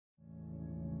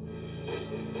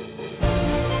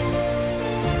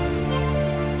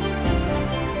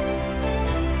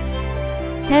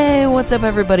Hey, what's up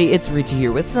everybody? It's Richie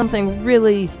here with something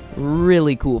really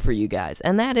cool for you guys,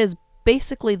 and that is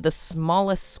basically the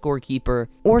smallest scorekeeper,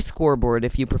 or scoreboard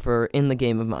if you prefer, in the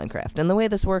game of Minecraft. And the way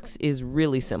this works is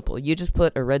really simple. You just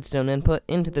put a redstone input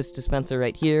into this dispenser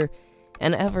right here,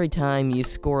 and every time you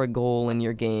score a goal in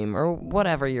your game, or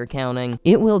whatever you're counting,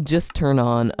 it will just turn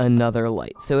on another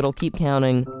light. So it'll keep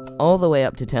counting all the way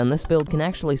up to 10. This build can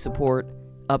actually support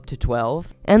up to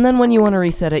 12, and then when you want to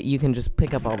reset it, you can just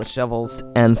pick up all the shovels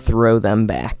and throw them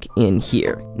back in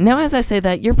here. Now, as I say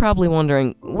that, you're probably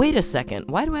wondering, wait a second,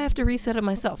 why do I have to reset it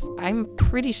myself? I'm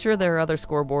pretty sure there are other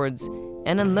scoreboards,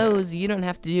 and in those, you don't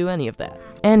have to do any of that.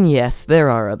 And yes, there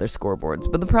are other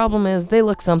scoreboards, but the problem is they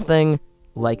look something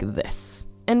like this.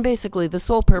 And basically, the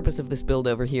sole purpose of this build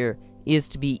over here is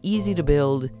to be easy to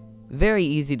build, very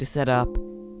easy to set up,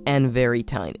 and very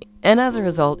tiny. And as a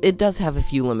result, it does have a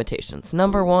few limitations.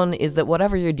 Number one is that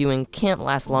whatever you're doing can't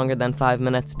last longer than 5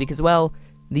 minutes because, well,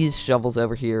 these shovels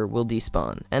over here will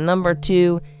despawn. And number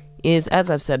two is, as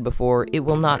I've said before, it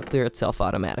will not clear itself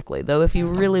automatically. Though if you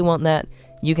really want that,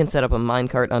 you can set up a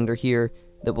minecart under here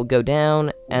that will go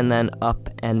down and then up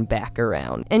and back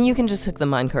around. And you can just hook the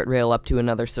minecart rail up to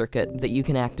another circuit that you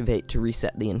can activate to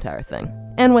reset the entire thing.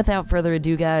 And without further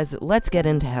ado, guys, let's get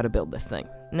into how to build this thing.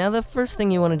 Now, the first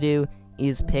thing you want to do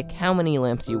is pick how many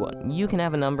lamps you want. You can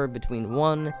have a number between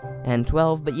 1 and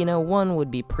 12, but you know, 1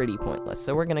 would be pretty pointless,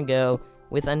 so we're gonna go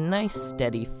with a nice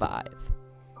steady 5.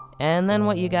 And then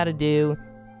what you gotta do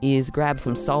is grab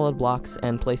some solid blocks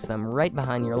and place them right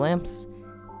behind your lamps,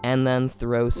 and then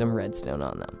throw some redstone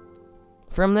on them.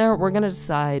 From there, we're gonna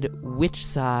decide which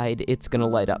side it's gonna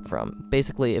light up from.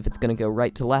 Basically, if it's gonna go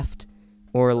right to left,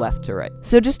 or left to right.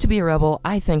 So just to be a rebel,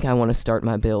 I think I want to start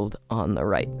my build on the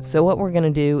right. So what we're going to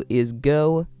do is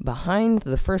go behind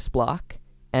the first block,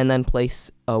 and then place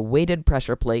a weighted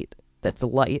pressure plate that's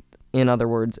light, in other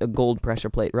words, a gold pressure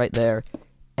plate right there,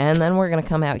 and then we're going to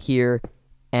come out here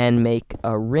and make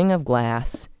a ring of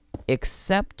glass,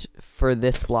 except for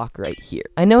this block right here.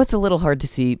 I know it's a little hard to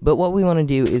see, but what we want to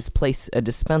do is place a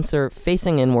dispenser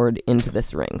facing inward into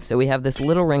this ring. So we have this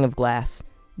little ring of glass,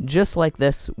 just like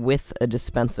this, with a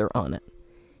dispenser on it.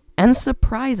 And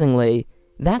surprisingly,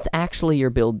 that's actually your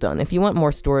build done. If you want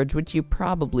more storage, which you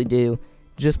probably do,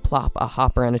 just plop a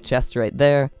hopper and a chest right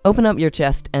there, open up your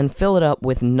chest, and fill it up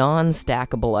with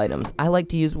non-stackable items. I like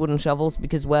to use wooden shovels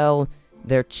because, well,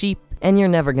 they're cheap, and you're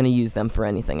never going to use them for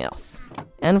anything else.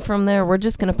 And from there, we're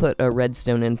just going to put a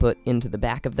redstone input into the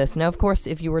back of this. Now, of course,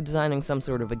 if you were designing some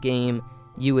sort of a game,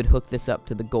 you would hook this up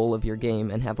to the goal of your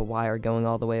game and have a wire going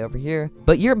all the way over here.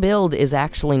 But your build is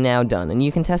actually now done, and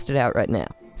you can test it out right now.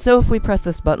 So if we press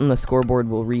this button, the scoreboard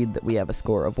will read that we have a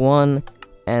score of 1,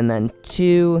 and then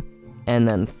 2, and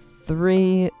then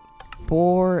 3,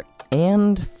 4,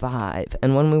 and 5.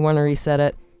 And when we want to reset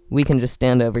it, we can just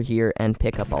stand over here and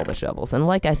pick up all the shovels. And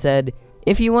like I said,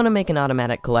 if you want to make an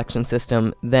automatic collection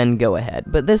system, then go ahead.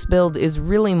 But this build is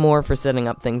really more for setting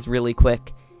up things really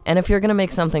quick. And if you're going to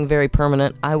make something very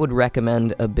permanent, I would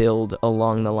recommend a build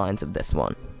along the lines of this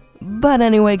one. But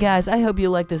anyway, guys, I hope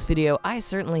you liked this video. I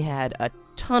certainly had a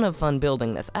ton of fun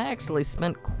building this. I actually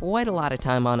spent quite a lot of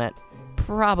time on it,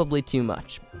 probably too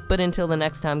much. But until the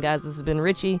next time, guys, this has been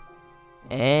Richie,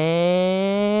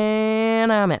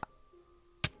 and I'm out.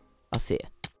 I'll see ya.